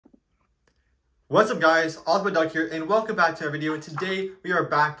What's up guys, Ultimate Doug here and welcome back to our video. And today we are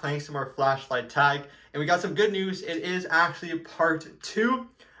back playing some more Flashlight Tag and we got some good news. It is actually part 2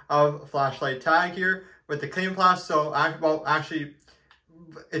 of Flashlight Tag here with the claim class. So actually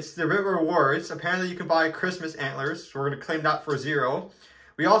it's the River Rewards. Apparently you can buy Christmas antlers, so we're going to claim that for 0.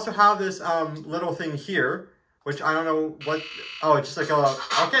 We also have this little thing here, which I don't know what, oh, it's just like a,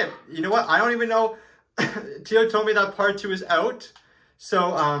 okay, you know what, I don't even know. Tio told me that part 2 is out.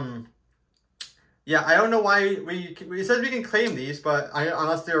 So yeah, I don't know why it says we can claim these, but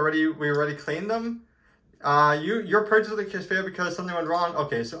unless we already claimed them. Your purchase of the kiss failed because something went wrong.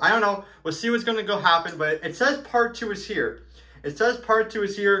 Okay, so I don't know. We'll see what's going to happen, but it says part 2 is here. It says part 2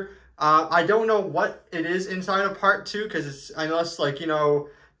 is here. I don't know what it is inside of part 2 because it's, unless like, you know,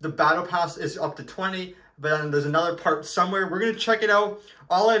 the battle pass is up to 20, but then there's another part somewhere. We're going to check it out.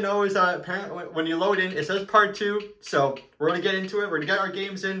 All I know is that apparently when you load in, it says part 2. So we're going to get into it. We're going to get our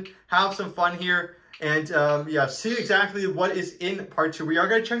games in, have some fun here, and yeah, see exactly what is in part 2. We are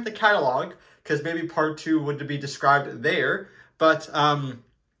going to check the catalog because maybe part 2 would be described there. But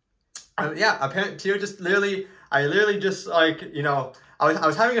yeah, apparently Tio just I literally just like, you know, I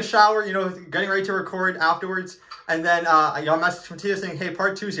was having a shower, you know, getting ready to record afterwards, and then I got a message from Tio saying, "Hey,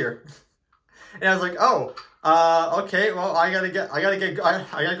 part 2's here." And I was like, "Oh, okay, well, I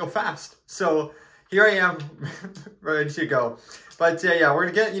gotta go fast." So here I am, ready to go. But yeah, we're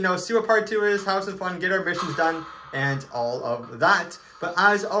gonna get, you know, see what part 2 is, have some fun, get our missions done, and all of that. But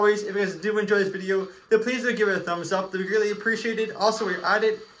as always, if you guys do enjoy this video, then please do give it a thumbs up. That'd be really appreciated. Also, while you're at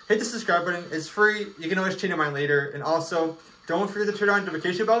it, hit the subscribe button. It's free. You can always change your mind later. And also, don't forget to turn on the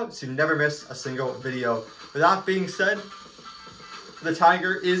notification bell so you never miss a single video. With that being said, the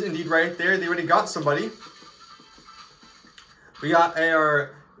tiger is indeed right there. They already got somebody. We got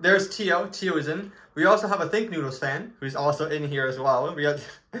there's Tio. Tio is in. We also have a Think Noodles fan who's also in here as well. We got,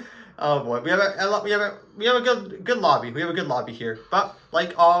 oh boy, we have a good lobby. We have a good lobby here. But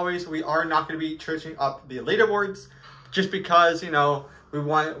like always, we are not going to be searching up the leaderboards just because, you know,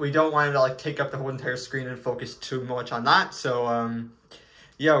 we don't want to like take up the whole entire screen and focus too much on that. So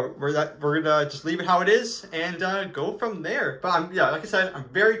yeah, we're gonna just leave it how it is and go from there. But yeah, like I said, I'm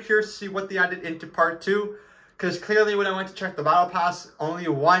very curious to see what they added into part 2, because clearly when I went to check the battle pass, only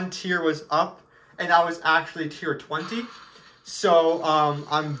one tier was up, and that was actually tier 20. So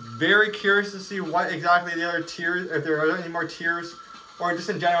I'm very curious to see what exactly the other tiers, if there are any more tiers, or just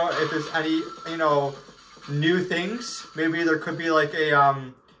in general if there's any, you know, new things. Maybe there could be like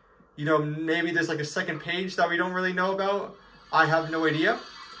a you know, maybe there's like a second page that we don't really know about. I have no idea.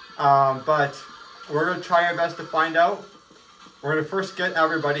 But we're going to try our best to find out. We're going to first get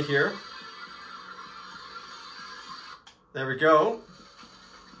everybody here. There we go.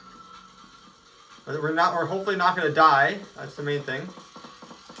 We're hopefully not going to die. That's the main thing.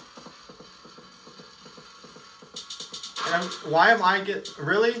 And why am I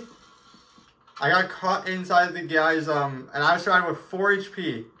really? I got caught inside the guy's, and I was trying with 4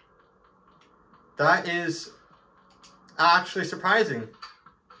 HP. That is actually surprising.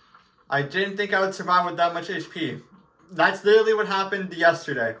 I didn't think I would survive with that much HP. That's literally what happened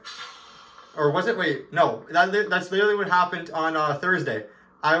yesterday. Or was it? Wait, no. That's literally what happened on Thursday.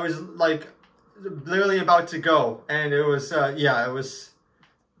 I was like literally about to go, and it was yeah, it was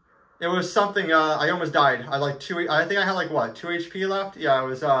something. I almost died. I think I had like what, 2 HP left. Yeah, it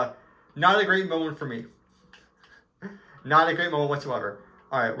was not a great moment for me. Not a great moment whatsoever.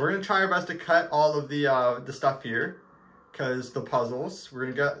 All right, we're gonna try our best to cut all of the stuff here. Because the puzzles, we're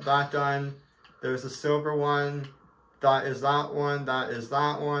going to get that done. There's the silver one. That is that one. That is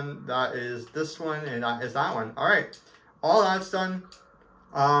that one. That is this one. And that is that one. All right. All that's done.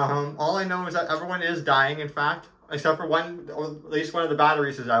 All I know is that everyone is dying, in fact. Except for one, or at least one of the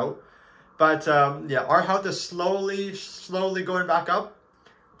batteries is out. But, yeah, our health is slowly going back up.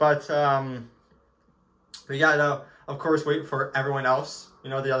 But, we got to, of course, wait for everyone else. You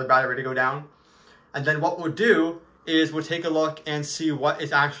know, the other battery to go down. And then what we'll do is we'll take a look and see what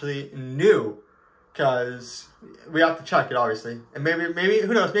is actually new, because we have to check it, obviously. And maybe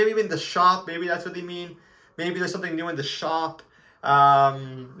who knows, maybe even the shop, maybe that's what they mean. Maybe there's something new in the shop.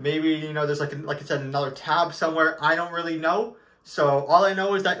 Maybe, you know, there's like I said, another tab somewhere. I don't really know. So all I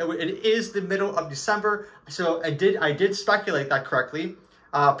know is that it is the middle of December. So I did speculate that correctly.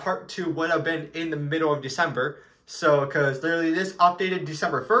 Part 2 would have been in the middle of December. So, because literally this updated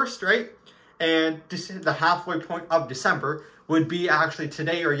December 1st, right? And the halfway point of December would be actually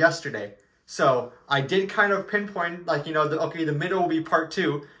today or yesterday. So I did kind of pinpoint, like, you know, okay, the middle will be part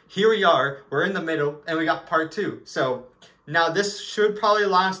 2. Here we are, we're in the middle, and we got part 2. So now this should probably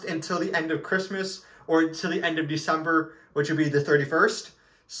last until the end of Christmas or until the end of December, which would be the 31st.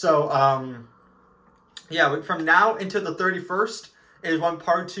 So yeah, from now until the 31st is one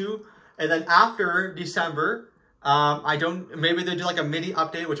part 2. And then after December, I don't, maybe they do like a mini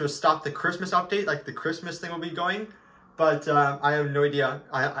update, which will stop the Christmas update, like the Christmas thing will be going. But I have no idea.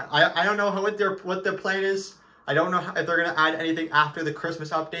 I don't know what their plan is. I don't know if they're gonna add anything after the Christmas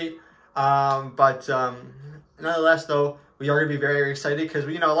update. Nonetheless, though, we are gonna be very, very excited because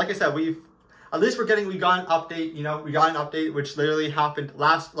we, like I said, we got an update. We got an update which literally happened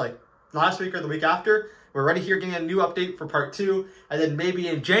last week or the week after. We're already here getting a new update for part 2, and then maybe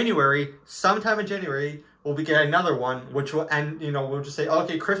in January, sometime in January, we'll be getting another one, which will end. We'll just say,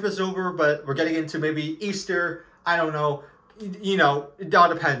 okay, Christmas is over, but we're getting into maybe Easter. I don't know. It all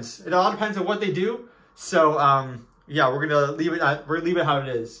depends. It all depends on what they do. So, yeah, we're gonna leave it how it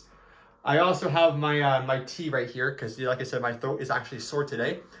is. I also have my my tea right here because, like I said, my throat is actually sore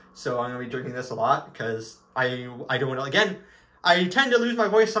today. So I'm gonna be drinking this a lot because I don't want to. Again, I tend to lose my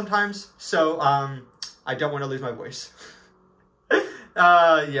voice sometimes. So I don't want to lose my voice.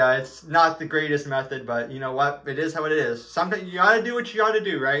 Yeah, it's not the greatest method, but you know what? It is how it is. Sometimes you gotta do what you gotta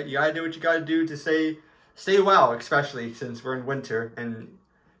do, right? You gotta do what you gotta do to stay well, especially since we're in winter. And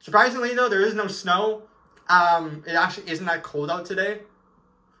surprisingly, though, there is no snow. It actually isn't that cold out today.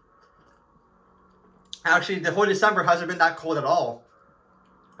 Actually, the whole December hasn't been that cold at all,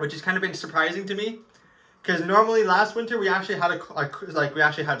 which has kind of been surprising to me. Because normally last winter we actually had we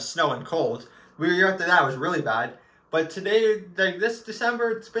actually had snow and cold. The year after that was really bad. But today, this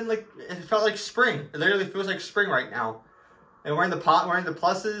December, it felt like spring. It literally feels like spring right now. And we're in the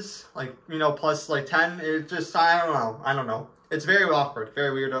pluses, plus 10. It's just, I don't know. It's very awkward,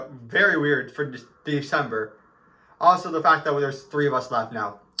 very weird for December. Also, the fact that there's 3 of us left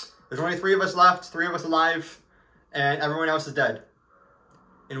now. There's only 3 of us left, 3 of us alive, and everyone else is dead.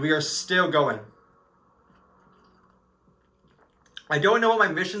 And we are still going. I don't know what my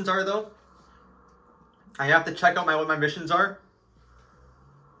missions are, though. I have to check out what my missions are.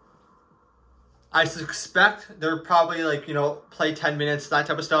 I suspect they're probably play 10 minutes, that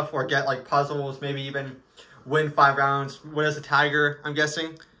type of stuff, or get puzzles, maybe even win 5 rounds, win as a tagger, I'm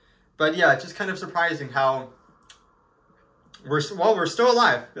guessing. But yeah, it's just kind of surprising how we're still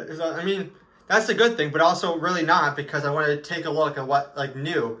alive. I mean, that's a good thing, but also really not, because I wanted to take a look at what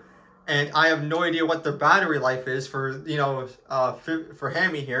new. And I have no idea what the battery life is for for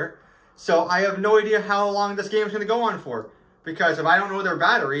Hammy here. So I have no idea how long this game is going to go on for. Because if I don't know their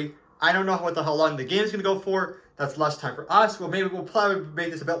battery, I don't know how long the game is going to go for. That's less time for us. Well, maybe we'll probably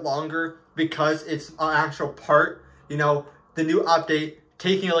make this a bit longer because it's an actual part. The new update,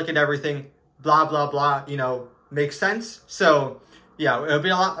 taking a look at everything, blah, blah, blah, makes sense. So, yeah, it'll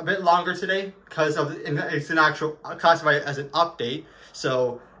be a bit longer today because it's an actual classified as an update.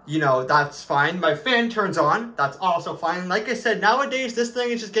 So, that's fine. My fan turns on. That's also fine. Like I said, nowadays, this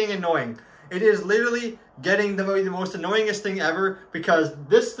thing is just getting annoying. It is literally getting the most annoyingest thing ever because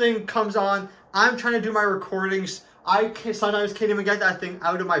this thing comes on. I'm trying to do my recordings. I sometimes can't even get that thing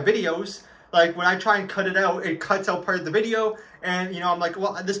out of my videos. Like, when I try and cut it out, it cuts out part of the video. And, I'm like,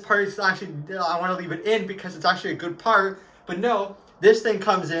 well, this part is actually, I want to leave it in because it's actually a good part. But no, this thing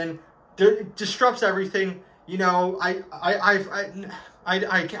comes in, disrupts everything. I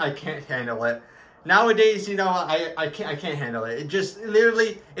can't handle it. Nowadays, I can't handle it. It just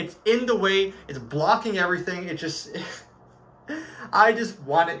literally, it's in the way. It's blocking everything. It just, I just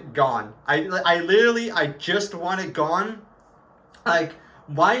want it gone. I just want it gone. Like,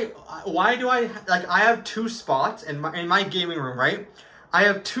 why do I have 2 spots in my gaming room, right? I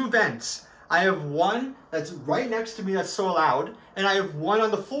have 2 vents. I have one that's right next to me that's so loud, and I have one on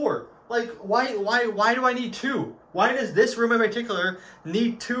the floor. Like, why do I need 2? Why does this room in particular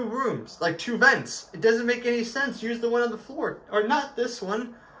need 2 rooms? 2 vents? It doesn't make any sense. Use the one on the floor. Or not this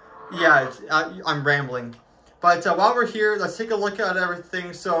one. Yeah, I'm rambling. But while we're here, let's take a look at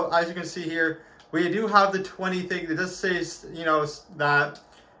everything. So, as you can see here, we do have the 20 thing. It does say, that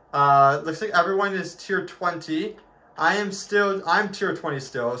looks like everyone is tier 20. I'm tier 20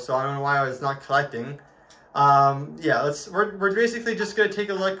 still, so I don't know why I was not collecting. Yeah, we're basically just going to take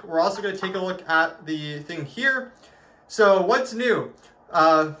a look. We're also going to take a look at the thing here. So what's new?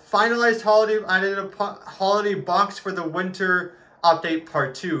 Finalized holiday, added a holiday box for the winter update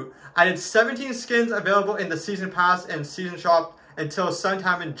part 2. Added 17 skins available in the season pass and season shop until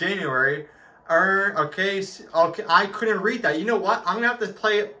sometime in January. Okay, I couldn't read that. You know what? I'm going to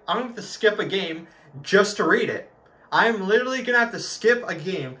have to skip a game just to read it. I'm literally going to have to skip a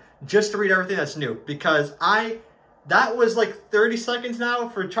game just to read everything that's new, because that was 30 seconds now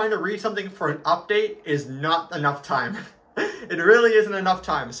for trying to read something for an update is not enough time. It really isn't enough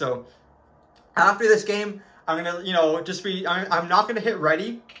time. So after this game, I'm gonna, I'm not gonna hit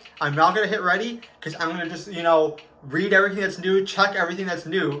ready. I'm not going to hit ready because I'm going to just, you know, read everything that's new, check everything that's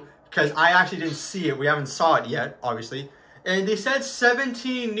new because I actually didn't see it. We haven't saw it yet, obviously. And they said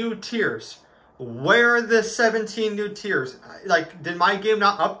 17 new tiers. Where are the 17 new tiers? Like, did my game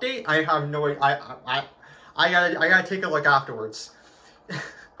not update? I have no idea. I gotta take a look afterwards.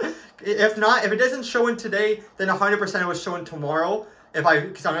 If not, if it doesn't show in today, then 100% it was showing tomorrow.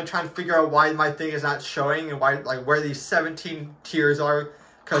 Because I'm gonna try and figure out why my thing is not showing and why, like, where these 17 tiers are.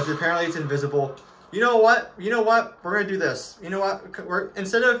 Because apparently it's invisible. You know what? You know what? We're gonna do this. You know what? We're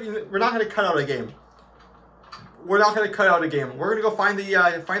not gonna cut out a game. We're not gonna cut out a game. We're gonna go find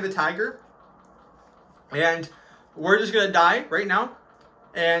the tiger, and we're just gonna die right now.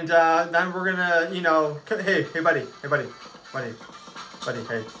 And then we're gonna, you know, hey, buddy,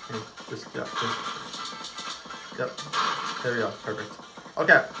 hey, just, yep, there we go, perfect.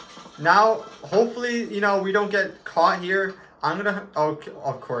 Okay, now, hopefully, you know, we don't get caught here. I'm gonna, oh,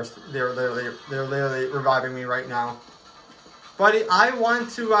 of course, they're literally reviving me right now. Buddy, I want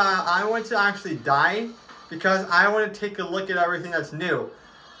to actually die, because I want to take a look at everything that's new.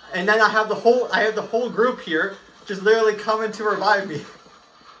 And then I have the whole group here, just literally coming to revive me.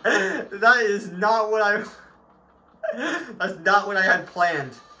 That is not what that's not what I had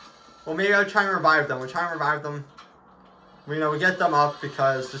planned. Well, maybe I'll try and revive them. We'll try and revive them. You know, we get them up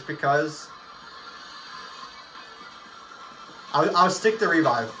just because. I'll stick to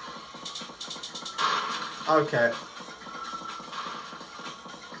revive. Okay.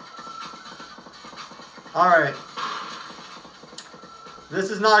 Alright.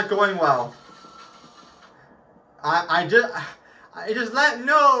 This is not going well. I just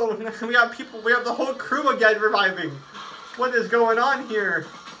no! We have people, we have the whole crew again reviving. What is going on here?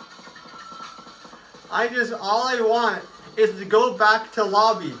 All I want is to go back to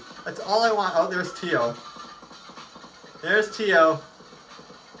lobby. That's all I want. Oh, there's Tio. There's Tio.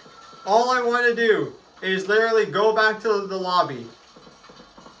 All I want to do is literally go back to the lobby.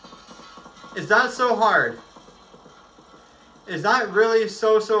 Is that so hard? Is that really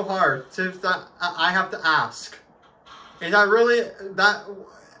so hard? I have to ask. Is that really that?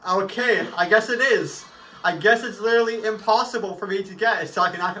 Okay, I guess it is. I guess it's literally impossible for me to get. So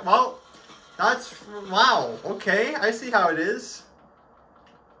I can, well, that's, wow. Okay, I see how it is.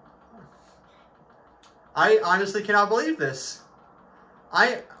 I honestly cannot believe this.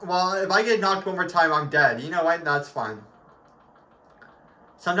 Well, if I get knocked one more time, I'm dead. You know what? That's fine.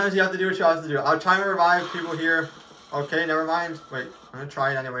 Sometimes you have to do what you have to do. I'll try and revive people here. Okay, never mind. Wait, I'm going to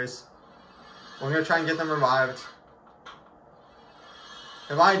try it anyways. We're going to try and get them revived.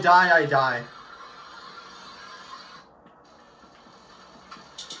 If I die, I die.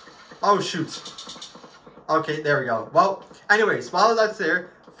 Oh, shoot. Okay, there we go. Well, anyways, while that's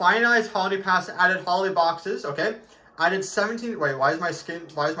there, finalized holiday pass, added holiday boxes, okay? Added 17, wait, why is my thing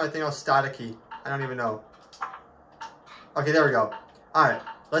all staticky? I don't even know. Okay, there we go. Alright,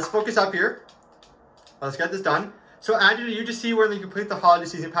 let's focus up here. Let's get this done. So added a UGC where you complete the holiday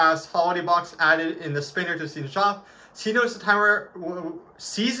season pass. Holiday box added in the spinner to the season shop. Seasonal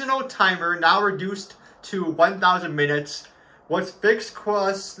timer now reduced to 1,000 minutes. What's fixed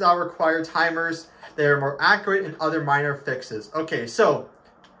quests that require timers? They are more accurate and other minor fixes. Okay, so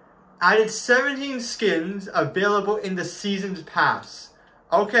added 17 skins available in the season's pass.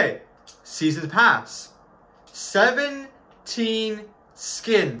 Okay, season pass. 17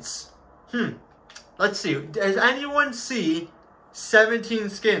 skins. Let's see. Does anyone see 17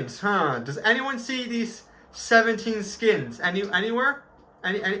 skins? Does anyone see these 17 skins? Anywhere?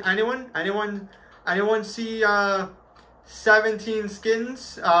 Anyone see 17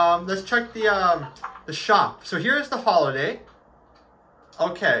 skins? Let's check the shop. So here's the holiday.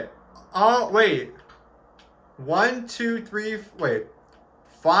 Okay. Oh wait. 1, 2, 3. Wait.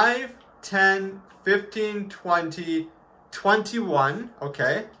 5, 10, 15, 20, 21.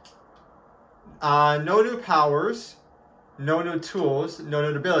 Okay. No new powers, no new tools, no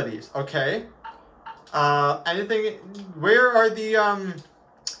new abilities. Okay. Anything? Where are these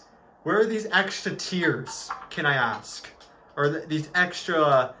extra tiers? Can I ask? Or these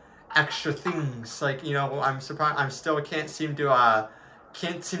extra things? Like, you know, I'm surprised. I still can't seem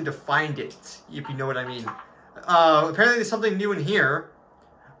to find it. If you know what I mean. Apparently there's something new in here.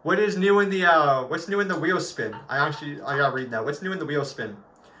 What is new in the what's new in the wheel spin? I gotta read that. What's new in the wheel spin?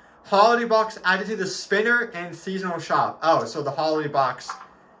 Holiday box added to the spinner and seasonal shop. Oh, so the holiday box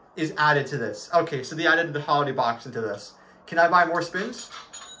is added to this. Okay, so they added the holiday box into this. Can I buy more spins?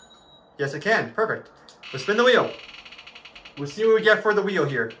 Yes, I can. Perfect. Let's spin the wheel. We'll see what we get for the wheel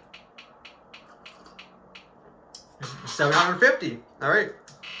here. 750. All right.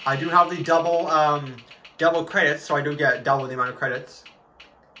 I do have the double credits, so I do get double the amount of credits.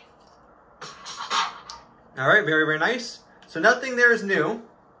 All right, very, very nice. So nothing there is new.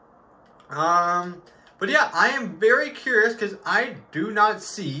 But yeah, I am very curious because I do not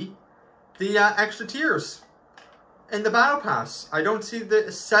see the extra tiers in the Battle Pass. I don't see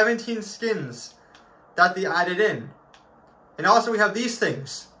the 17 skins that they added in. And also we have these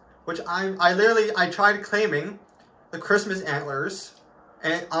things, which I tried claiming the Christmas antlers,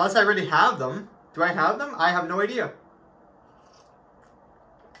 and unless I already have them, do I have them? I have no idea.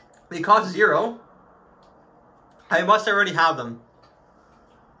 They cost 0. I must already have them.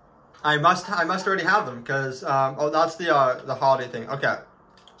 I must already have them because oh, that's the holiday thing. Okay,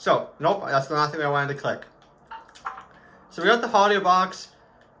 so nope, that's the last thing I wanted to click. So we got the holiday box.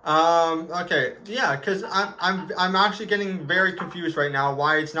 Okay, yeah, because I'm actually getting very confused right now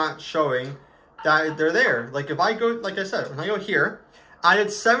why it's not showing that they're there. Like if I go, like I said, when I go here, I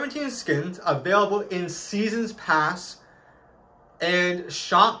had 17 skins available in Seasons Pass and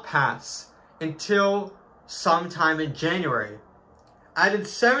Shop Pass until sometime in January. I did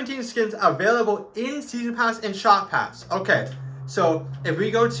 17 skins available in Season Pass and Shop Pass. Okay, so if we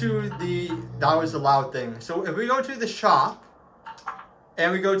go to that was the loud thing. So if we go to the shop,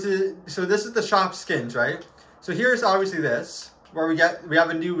 and we go to, so this is the shop skins, right? So here's obviously this, where we have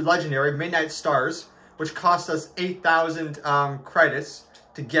a new legendary, Midnight Stars, which costs us 8,000 credits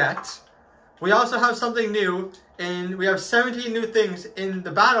to get. We also have something new, and we have 17 new things in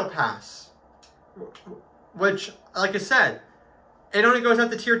the Battle Pass, which, like I said, it only goes up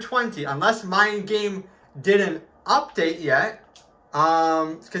to tier 20, unless my game didn't update yet,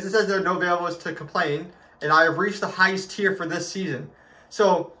 because it says there are no variables to complain, and I have reached the highest tier for this season.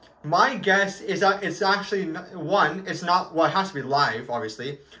 So my guess is that it's actually, one, it's not, well, it has to be live,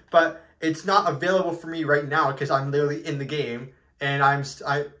 obviously, but it's not available for me right now because I'm literally in the game, and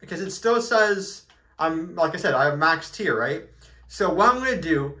because it still says, like I said, I have max tier, right? So what I'm going to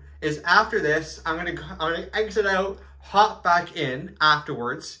do is after this, I'm going to exit out, hop back in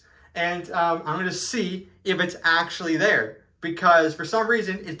afterwards, and I'm going to see if it's actually there, because for some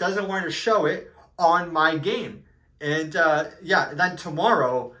reason it doesn't want to show it on my game. And yeah, then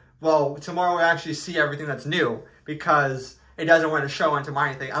tomorrow we actually see everything that's new, because it doesn't want to show onto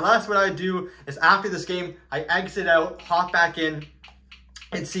my thing. Unless what I do is after this game, I exit out, hop back in,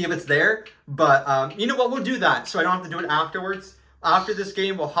 and see if it's there. But you know what, we'll do that, so I don't have to do it afterwards. After this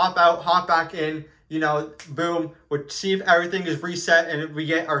game, we'll hop out, hop back in, you know, boom, we'll see if everything is reset and we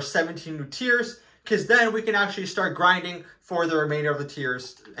get our 17 new tiers, because then we can actually start grinding for the remainder of the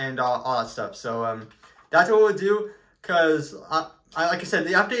tiers and all that stuff. So that's what we'll do, because like I said,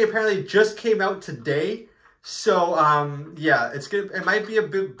 the update apparently just came out today. So yeah, it's good. It might be a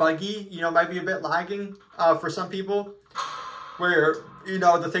bit buggy, you know, might be a bit lagging for some people, where, you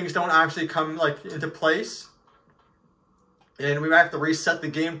know, the things don't actually come like into place, and we might have to reset the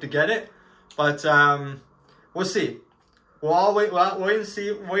game to get it. But we'll see. We'll all wait and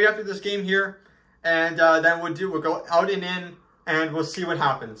see. We'll wait after this game here, and then we'll go out and in, and we'll see what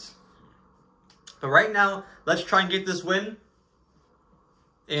happens. But right now, let's try and get this win,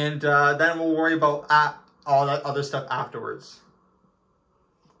 and then we'll worry about all that other stuff afterwards.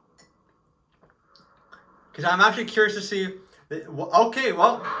 Because I'm actually curious to see. Okay,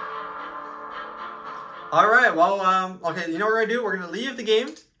 well. All right, well, okay, you know what we're going to do? We're going to leave the game,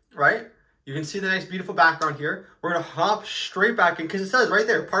 right? You can see the nice, beautiful background here. We're going to hop straight back in, because it says right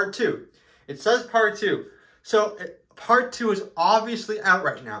there, part 2. It says part 2. So, part 2 is obviously out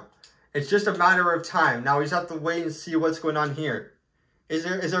right now. It's just a matter of time. Now, we just have to wait and see what's going on here. Is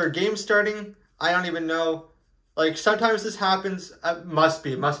there a game starting? I don't even know. Like, sometimes this happens. Must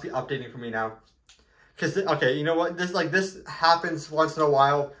be updating for me now. Because, okay, you know what? This happens once in a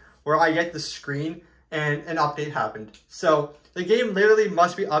while, where I get the screen and an update happened. So, the game literally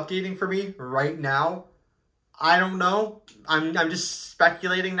must be updating for me right now. I don't know. I'm just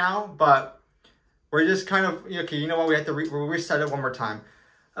speculating now, but we're just kind of, okay, you know what? We have to reset it one more time.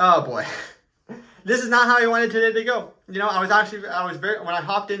 Oh boy. This is not how I wanted today to go. You know, when I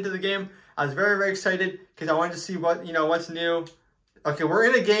hopped into the game, I was very, very excited because I wanted to see what's new. Okay, we're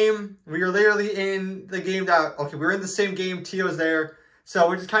in a game. We are literally in the game we're in the same game. Tio's there. So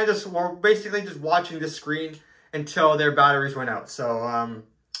we're basically just watching the screen until their batteries went out. So,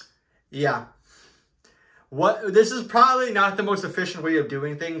 yeah. This is probably not the most efficient way of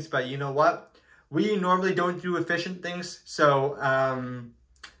doing things, but you know what? We normally don't do efficient things. So,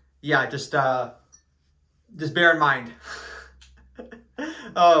 yeah, just bear in mind.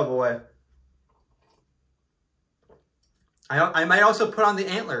 Oh, boy. I might also put on the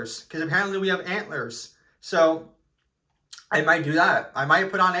antlers, because apparently we have antlers. So, I might do that. I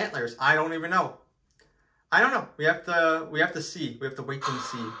might put on antlers. I don't even know. I don't know. We have to see. We have to wait and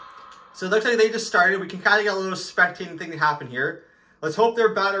see. So it looks like they just started. We can kind of get a little spectating thing to happen here. Let's hope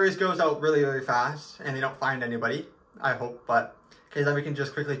their batteries goes out really, really fast and they don't find anybody. I hope, but because then we can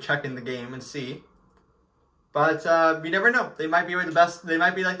just quickly check in the game and see. But you never know. They might be the best. They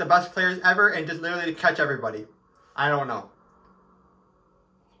might be like the best players ever and just literally catch everybody. I don't know.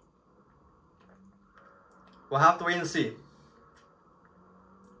 We'll have to wait and see.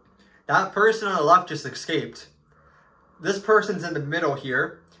 That person on the left just escaped. This person's in the middle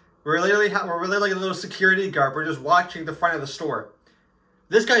here. We're literally like a little security guard. We're just watching the front of the store.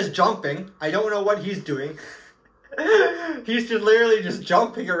 This guy's jumping. I don't know what he's doing. He's just literally just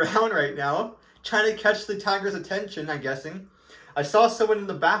jumping around right now, trying to catch the tiger's attention, I'm guessing. I saw someone in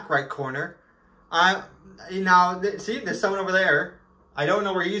the back right corner. See, there's someone over there. I don't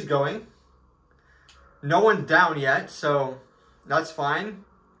know where he's going. No one's down yet, so that's fine.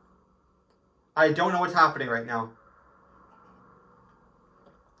 I don't know what's happening right now.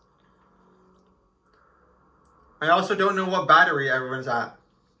 I also don't know what battery everyone's at.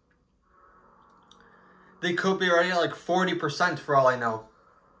 They could be already at like 40% for all I know.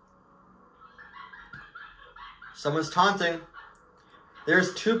 Someone's taunting.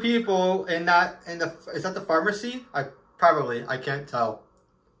 There's 2 people is that the pharmacy? I can't tell.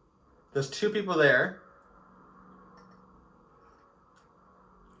 There's 2 people there.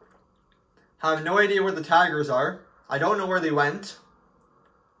 Have no idea where the tigers are. I don't know where they went.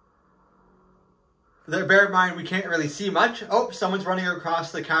 Bear in mind, we can't really see much. Oh, someone's running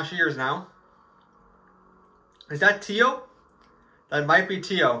across the cashiers now. Is that Tio? That might be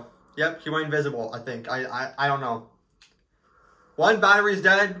Tio. Yep, he went invisible, I think. I don't know. 1 battery's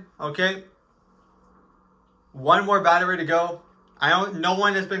dead. Okay. 1 more battery to go. No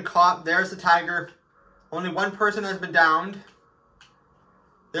one has been caught. There's the tiger. Only 1 person has been downed.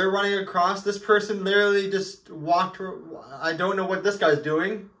 They're running across. This person literally just walked. I don't know what this guy's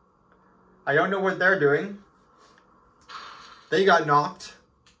doing. I don't know what they're doing. They got knocked.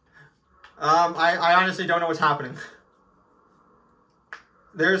 I honestly don't know what's happening.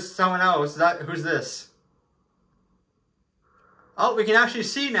 There's someone else. Who's this? Oh, we can actually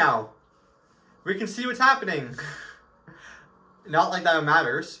see now. We can see what's happening. Not like that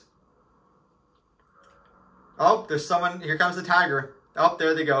matters. Oh, there's someone. Here comes the tiger. Oh,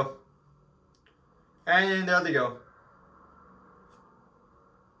 there they go. And there they go.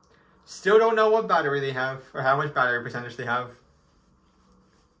 Still don't know what battery they have or how much battery percentage they have.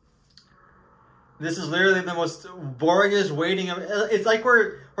 This is literally the most boringest waiting. It's like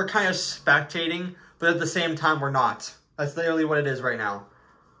we're kind of spectating, but at the same time we're not. That's literally what it is right now.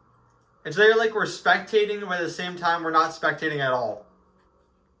 It's literally like we're spectating, but at the same time we're not spectating at all.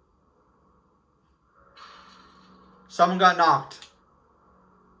 Someone got knocked.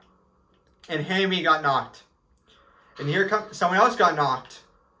 And Hammy got knocked. And here comes someone else got knocked.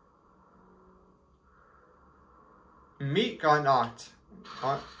 Meat got knocked.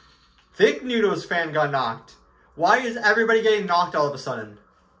 Thick Noodles fan got knocked. Why is everybody getting knocked all of a sudden?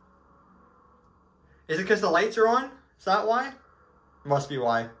 Is it because the lights are on? Is that why? Must be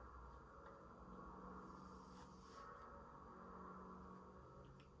why.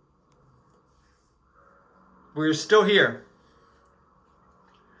 We're still here.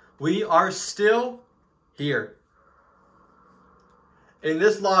 We are still here. In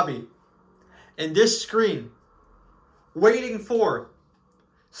this lobby. In this screen. Waiting for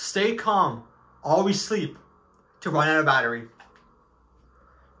stay calm, always sleep to run out of battery.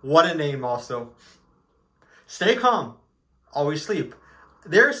 What a name also. Stay calm, always sleep.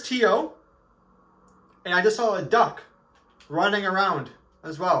 There's Tio. And I just saw a duck running around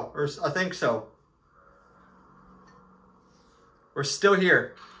as well. Or I think so. We're still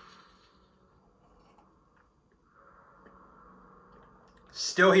here.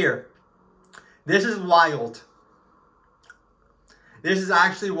 Still here. This is wild. This is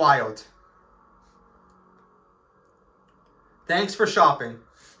actually wild. Thanks for shopping.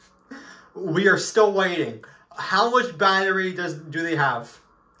 We are still waiting. How much battery do they have?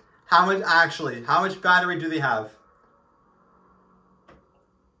 How much battery do they have?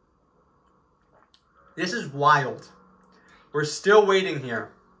 This is wild. We're still waiting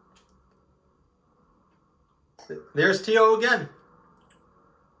here. There's Tio again.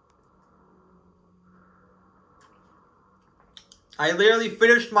 I literally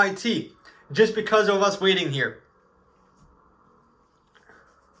finished my tea just because of us waiting here.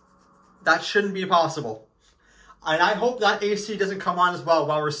 That shouldn't be possible. And I hope that AC doesn't come on as well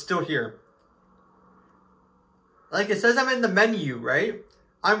while we're still here. Like it says I'm in the menu, right?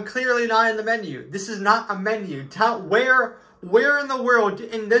 I'm clearly not in the menu. This is not a menu. Where in the world,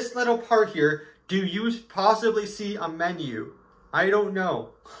 in this little part here, do you possibly see a menu? I don't know.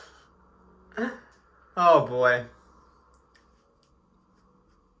 Oh boy.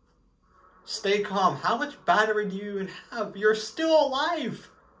 Stay calm. How much battery do you even have? You're still alive.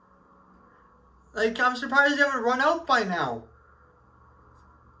 Like, I'm surprised you haven't run out by now.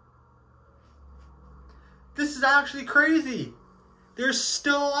 This is actually crazy. They're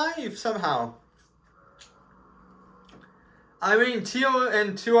still alive somehow. I mean, Tio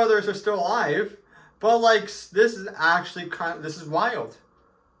and 2 others are still alive, but like, this is actually this is wild.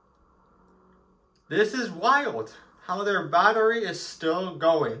 This is wild. How their battery is still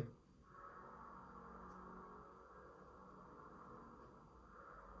going.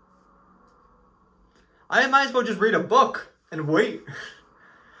 I might as well just read a book and wait.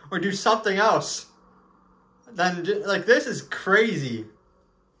 Or do something else. Then, like, this is crazy.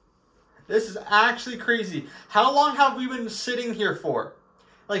 This is actually crazy. How long have we been sitting here for?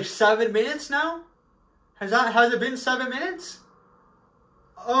 Like 7 minutes now? Has it been 7 minutes?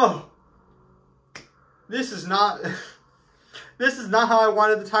 Oh. This is not this is not how I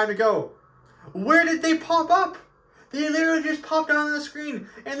wanted the time to go. Where did they pop up? They literally just popped on the screen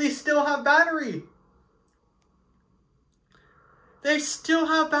and they still have battery. They still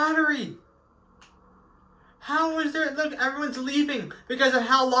have battery. How is there? Look, everyone's leaving because of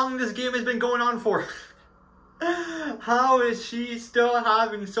how long this game has been going on for. How is she still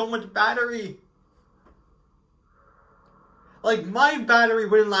having so much battery? Like, my battery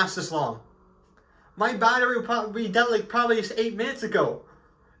wouldn't last this long. My battery would probably be dead like probably just 8 minutes ago.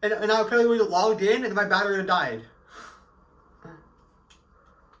 And I probably would have logged in and my battery would have died.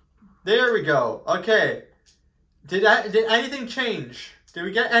 There we go. Okay. Did anything change? Did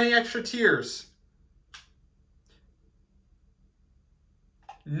we get any extra tiers?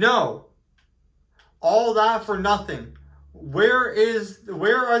 No. All that for nothing. Where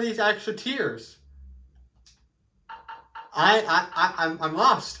are these extra tiers? I'm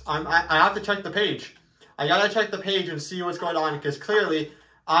lost. I have to check the page. I gotta check the page and see what's going on because clearly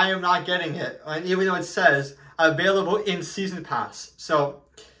I am not getting it. And even though it says available in Season Pass. So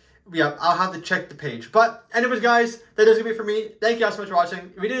yeah, I'll have to check the page. But anyways, guys, that does it for me. Thank you all so much for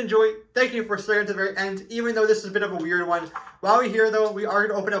watching. If you did enjoy, thank you for staying to the very end. Even though this is a bit of a weird one. While we're here, though, we are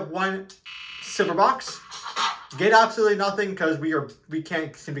going to open up one silver box. Get absolutely nothing because we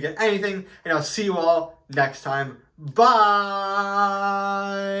can't seem to get anything. And I'll see you all next time. Bye.